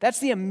 That's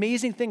the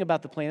amazing thing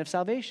about the plan of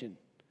salvation.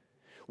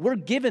 We're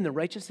given the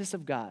righteousness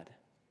of God,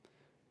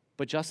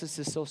 but justice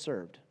is still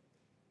served.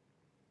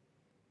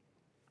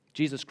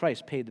 Jesus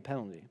Christ paid the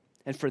penalty.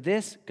 And for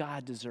this,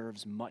 God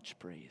deserves much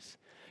praise.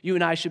 You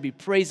and I should be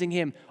praising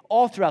him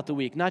all throughout the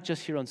week, not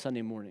just here on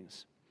Sunday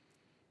mornings.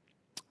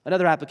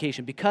 Another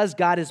application, because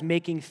God is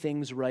making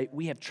things right,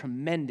 we have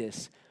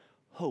tremendous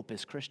hope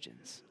as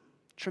Christians.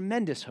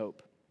 Tremendous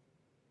hope.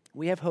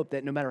 We have hope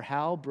that no matter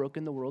how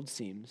broken the world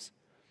seems,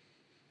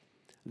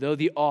 though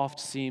the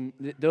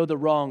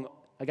wrong,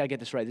 I got to get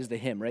this right, this is the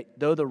hymn, right?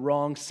 Though the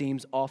wrong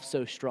seems oft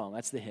so strong,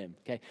 that's the hymn,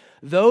 okay?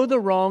 Though the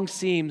wrong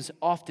seems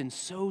often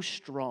so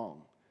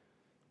strong,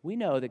 we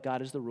know that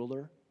God is the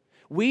ruler.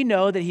 We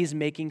know that he's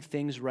making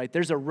things right.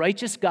 There's a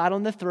righteous God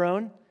on the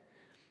throne.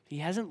 He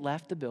hasn't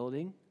left the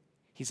building.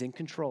 He's in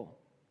control.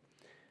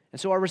 And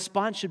so our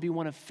response should be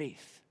one of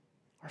faith.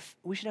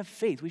 We should have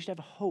faith. We should have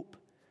hope.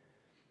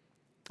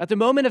 At the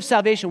moment of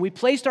salvation, we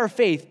placed our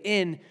faith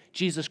in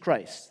Jesus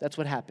Christ. That's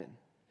what happened.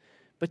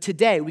 But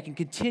today, we can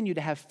continue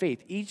to have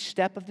faith each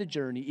step of the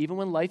journey, even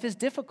when life is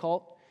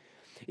difficult,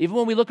 even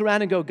when we look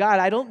around and go, God,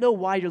 I don't know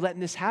why you're letting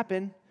this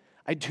happen.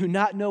 I do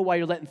not know why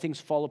you're letting things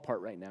fall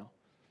apart right now.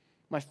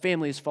 My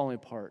family is falling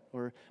apart,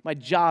 or my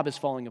job is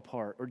falling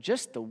apart, or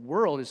just the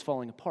world is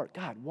falling apart.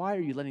 God, why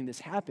are you letting this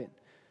happen?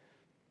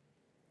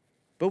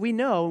 But we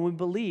know and we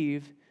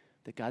believe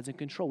that God's in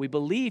control. We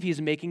believe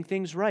he's making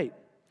things right.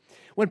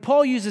 When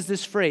Paul uses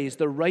this phrase,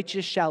 the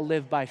righteous shall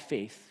live by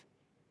faith,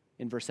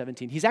 in verse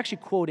 17, he's actually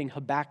quoting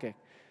Habakkuk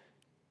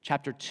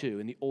chapter 2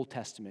 in the Old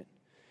Testament.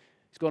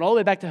 He's going all the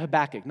way back to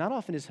Habakkuk. Not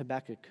often is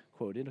Habakkuk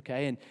quoted,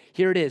 okay? And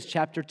here it is,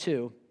 chapter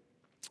 2,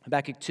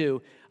 Habakkuk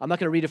 2. I'm not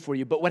going to read it for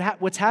you, but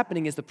what's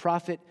happening is the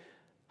prophet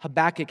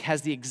Habakkuk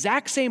has the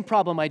exact same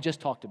problem I just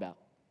talked about.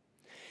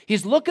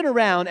 He's looking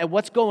around at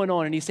what's going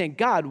on, and he's saying,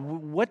 God,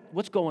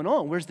 what's going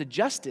on? Where's the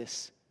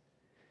justice?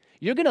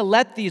 You're going to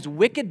let these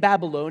wicked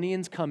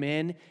Babylonians come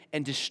in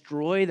and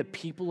destroy the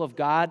people of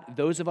God,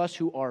 those of us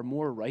who are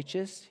more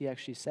righteous, he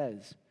actually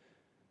says.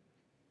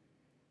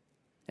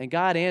 And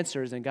God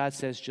answers, and God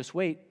says, just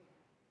wait.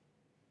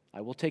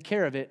 I will take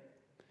care of it.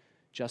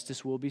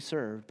 Justice will be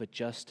served, but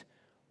just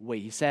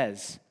wait. He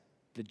says,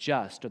 the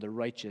just or the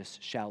righteous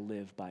shall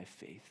live by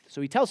faith.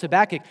 So he tells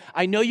Habakkuk,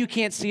 I know you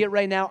can't see it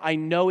right now. I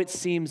know it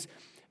seems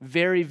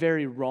very,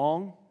 very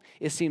wrong.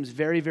 It seems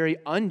very, very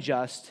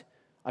unjust.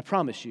 I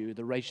promise you,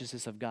 the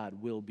righteousness of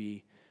God will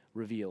be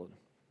revealed.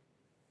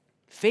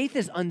 Faith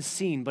is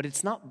unseen, but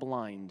it's not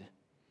blind.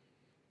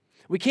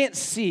 We can't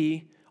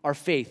see our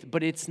faith,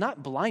 but it's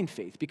not blind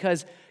faith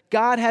because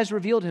God has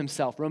revealed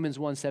himself, Romans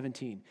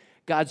 1:17.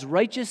 God's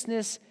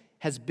righteousness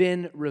has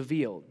been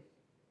revealed.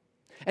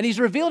 And he's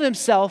revealed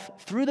himself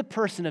through the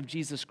person of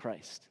Jesus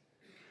Christ.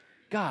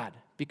 God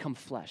become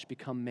flesh,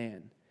 become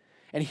man.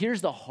 And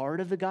here's the heart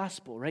of the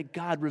gospel, right?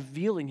 God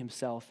revealing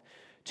himself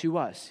to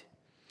us.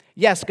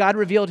 Yes, God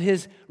revealed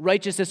his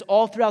righteousness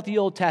all throughout the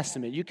Old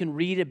Testament. You can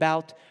read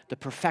about the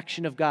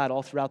perfection of God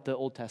all throughout the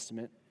Old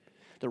Testament,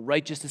 the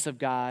righteousness of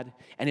God,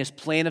 and his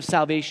plan of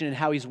salvation and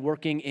how he's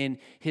working in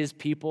his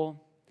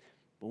people.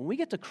 But when we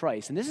get to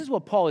Christ, and this is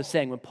what Paul is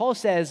saying, when Paul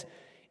says,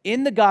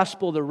 in the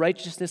gospel, the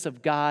righteousness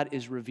of God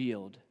is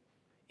revealed.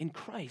 In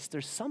Christ,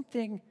 there's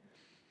something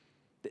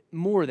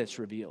more that's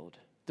revealed.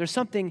 There's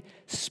something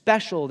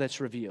special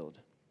that's revealed.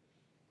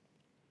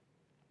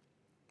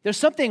 There's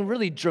something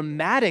really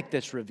dramatic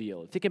that's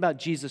revealed. Think about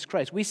Jesus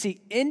Christ. We see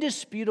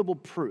indisputable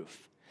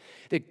proof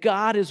that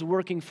God is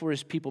working for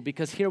his people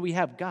because here we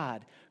have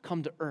God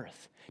come to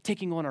earth,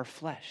 taking on our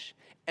flesh,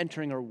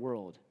 entering our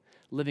world,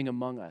 living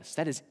among us.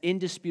 That is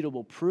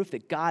indisputable proof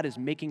that God is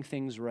making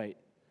things right,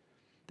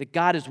 that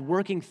God is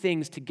working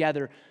things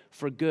together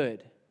for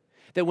good.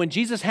 That when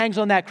Jesus hangs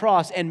on that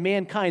cross and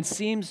mankind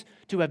seems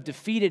to have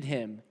defeated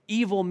him,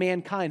 evil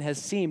mankind has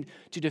seemed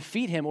to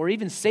defeat him, or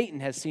even Satan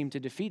has seemed to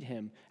defeat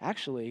him,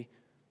 actually,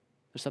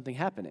 there's something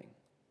happening.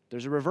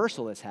 There's a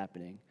reversal that's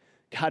happening.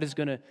 God is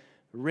going to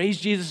raise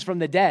Jesus from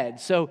the dead.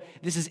 So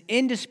this is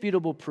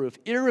indisputable proof,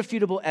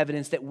 irrefutable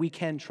evidence that we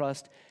can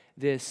trust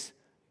this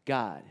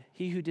God.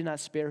 He who did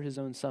not spare his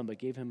own son, but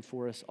gave him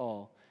for us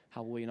all,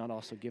 how will he not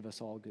also give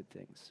us all good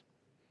things?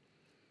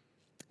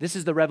 This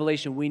is the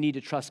revelation we need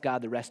to trust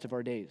God the rest of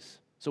our days.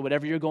 So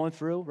whatever you're going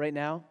through right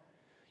now,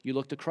 you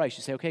look to Christ.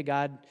 You say, okay,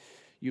 God,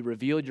 you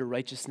revealed your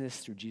righteousness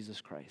through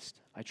Jesus Christ.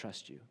 I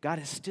trust you. God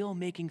is still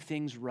making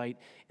things right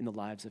in the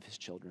lives of his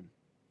children.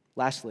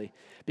 Lastly,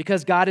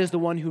 because God is the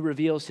one who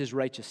reveals his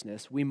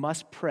righteousness, we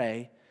must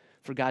pray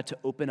for God to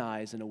open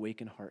eyes and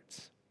awaken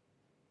hearts.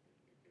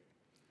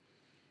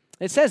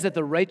 It says that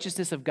the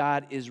righteousness of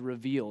God is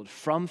revealed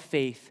from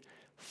faith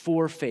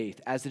for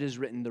faith. As it is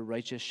written, the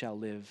righteous shall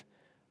live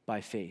by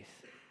faith.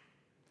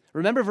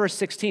 Remember verse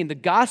 16, the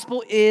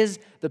gospel is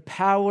the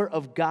power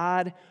of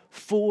God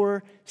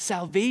for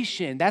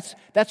salvation. That's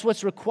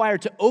what's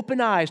required, to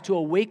open eyes, to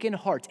awaken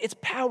hearts. It's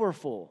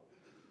powerful.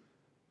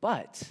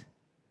 But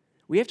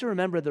we have to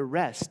remember the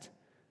rest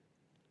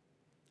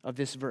of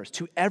this verse.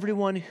 To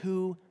everyone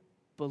who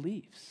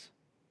believes.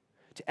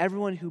 To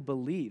everyone who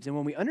believes. And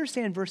when we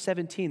understand verse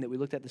 17 that we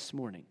looked at this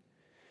morning,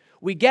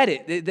 we get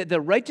it.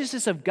 The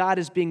righteousness of God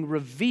is being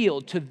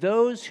revealed to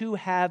those who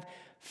have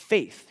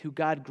faith, who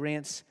God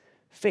grants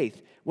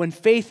faith. When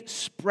faith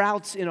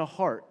sprouts in a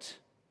heart,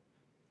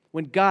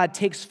 when God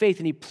takes faith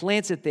and he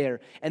plants it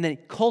there and then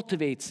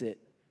cultivates it,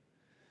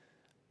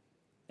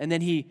 and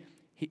then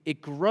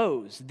it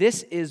grows,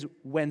 this is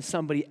when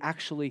somebody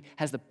actually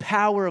has the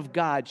power of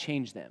God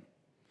change them.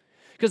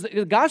 Because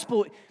the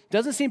gospel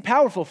doesn't seem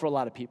powerful for a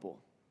lot of people.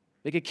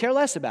 They could care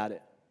less about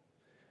it.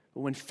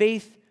 But when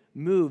faith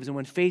moves and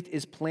when faith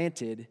is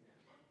planted,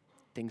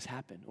 things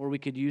happen. Or we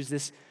could use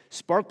this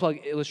spark plug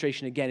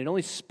illustration again. It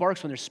only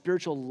sparks when there's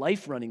spiritual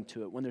life running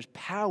to it, when there's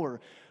power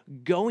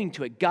going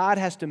to it. God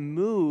has to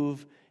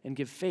move and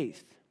give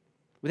faith.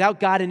 Without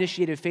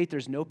God-initiated faith,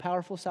 there's no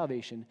powerful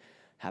salvation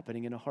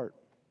happening in a heart.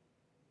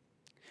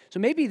 So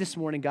maybe this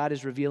morning God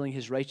is revealing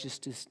his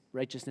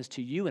righteousness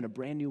to you in a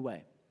brand new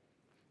way.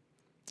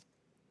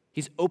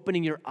 He's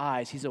opening your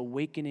eyes. He's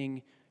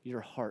awakening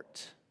your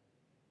heart.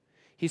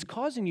 He's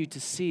causing you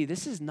to see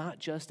this is not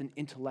just an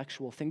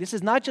intellectual thing. This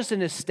is not just a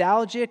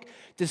nostalgic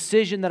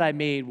decision that I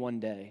made one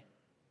day.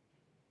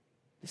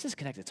 This is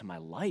connected to my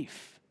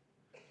life.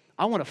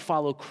 I want to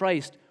follow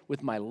Christ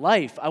with my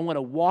life. I want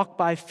to walk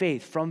by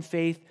faith, from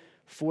faith,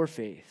 for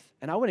faith.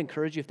 And I would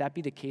encourage you, if that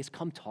be the case,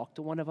 come talk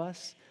to one of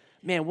us.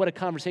 Man, what a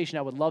conversation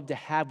I would love to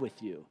have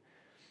with you.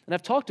 And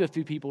I've talked to a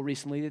few people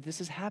recently that this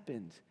has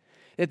happened,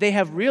 that they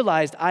have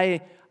realized,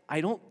 I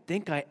don't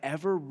think I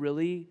ever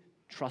really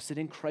trusted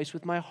in Christ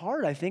with my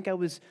heart. I think I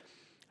was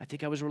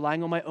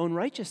relying on my own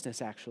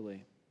righteousness,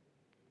 actually.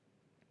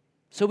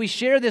 So we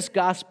share this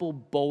gospel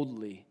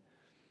boldly,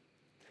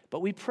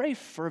 but we pray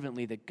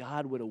fervently that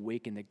God would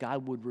awaken, that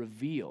God would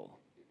reveal.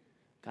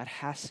 God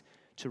has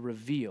to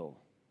reveal.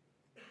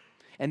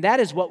 And that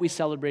is what we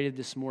celebrated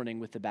this morning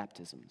with the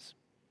baptisms,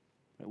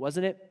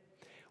 wasn't it?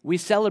 We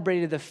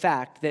celebrated the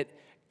fact that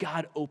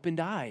God opened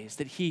eyes,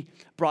 that he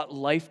brought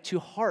life to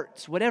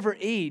hearts. Whatever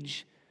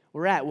age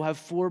we're at, we'll have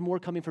 4 more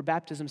coming for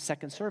baptism,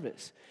 second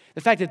service.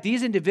 The fact that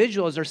these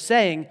individuals are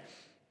saying,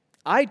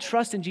 I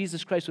trust in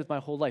Jesus Christ with my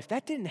whole life.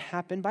 That didn't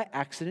happen by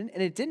accident,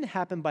 and it didn't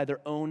happen by their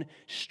own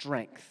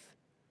strength.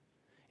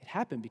 It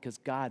happened because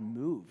God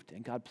moved,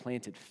 and God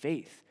planted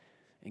faith,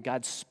 and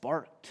God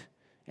sparked,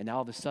 and now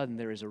all of a sudden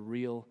there is a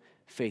real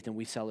faith, and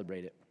we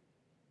celebrate it.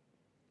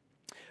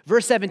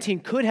 Verse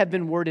 17 could have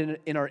been worded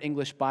in our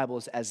English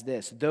Bibles as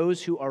this: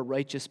 those who are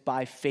righteous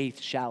by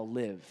faith shall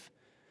live.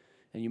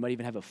 And you might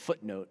even have a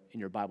footnote in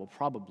your Bible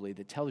probably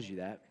that tells you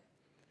that.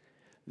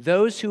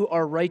 Those who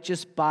are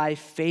righteous by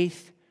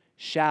faith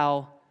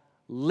shall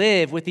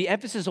live, with the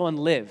emphasis on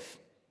live.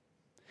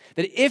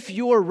 That if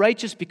you are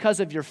righteous because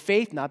of your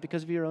faith, not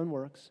because of your own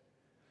works,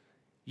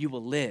 you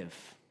will live.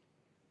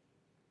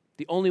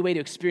 The only way to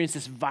experience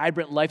this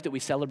vibrant life that we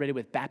celebrated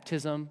with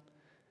baptism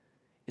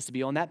is to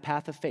be on that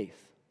path of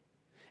faith.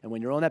 And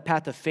when you're on that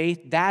path of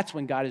faith, that's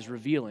when God is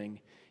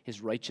revealing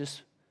his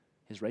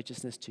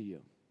righteousness to you.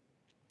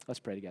 Let's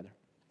pray together.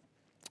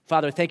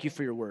 Father, thank you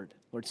for your word.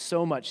 Lord,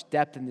 so much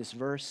depth in this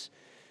verse.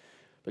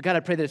 But God, I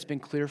pray that it's been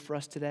clear for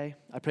us today.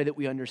 I pray that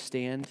we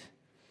understand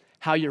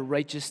how your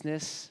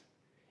righteousness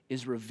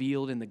is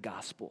revealed in the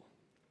gospel.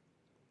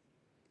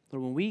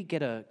 Lord, when we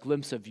get a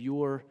glimpse of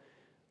your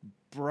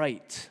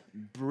bright,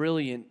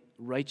 brilliant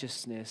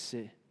righteousness,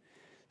 it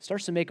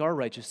starts to make our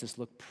righteousness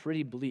look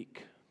pretty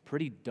bleak,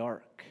 pretty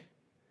dark.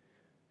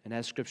 And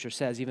as Scripture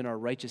says, even our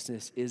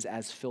righteousness is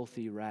as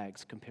filthy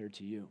rags compared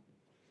to you.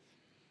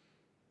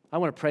 I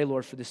want to pray,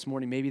 Lord, for this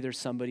morning. Maybe there's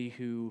somebody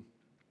who,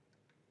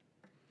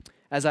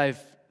 as I've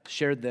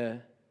shared the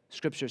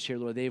Scriptures here,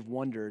 Lord, they've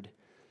wondered,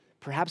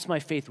 perhaps my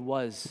faith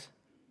was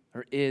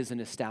or is a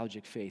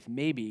nostalgic faith.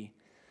 Maybe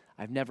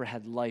I've never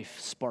had life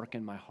spark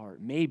in my heart.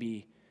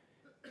 Maybe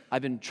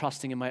I've been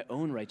trusting in my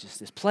own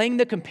righteousness, playing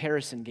the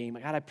comparison game.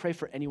 God, I pray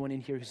for anyone in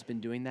here who's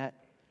been doing that.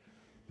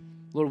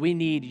 Lord, we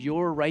need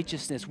your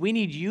righteousness. We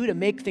need you to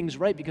make things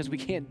right because we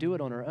can't do it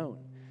on our own.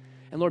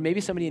 And Lord,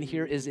 maybe somebody in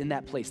here is in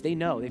that place. They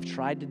know they've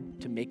tried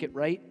to make it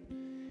right.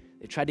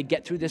 They've tried to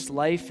get through this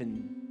life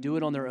and do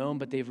it on their own,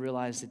 but they've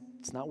realized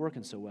it's not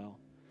working so well.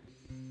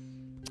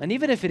 And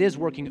even if it is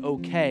working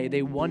okay,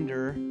 they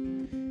wonder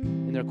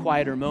in their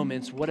quieter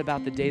moments, what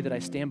about the day that I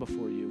stand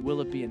before you?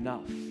 Will it be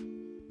enough?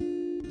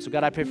 So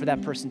God, I pray for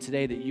that person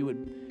today that you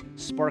would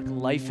spark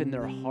life in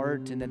their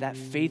heart and that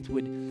faith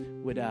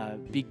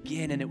would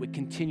begin and it would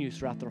continue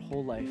throughout their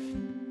whole life.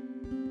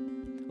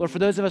 Lord, for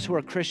those of us who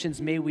are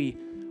Christians, may we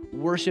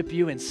worship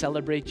you and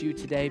celebrate you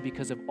today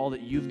because of all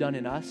that you've done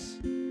in us,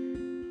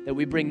 that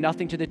we bring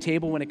nothing to the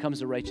table when it comes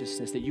to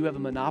righteousness, that you have a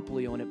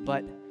monopoly on it,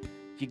 but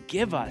you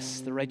give us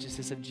the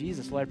righteousness of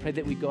Jesus. Lord, I pray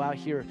that we go out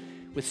here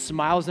with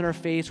smiles in our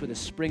face, with a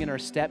spring in our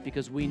step,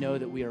 because we know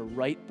that we are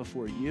right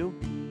before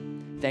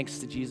you, thanks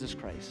to Jesus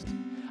Christ.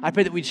 I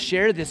pray that we'd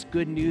share this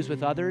good news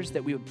with others,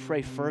 that we would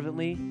pray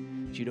fervently,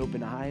 that you'd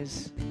open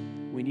eyes.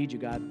 We need you,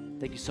 God.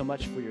 Thank you so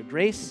much for your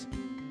grace.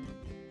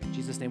 In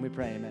Jesus' name we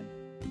pray, amen.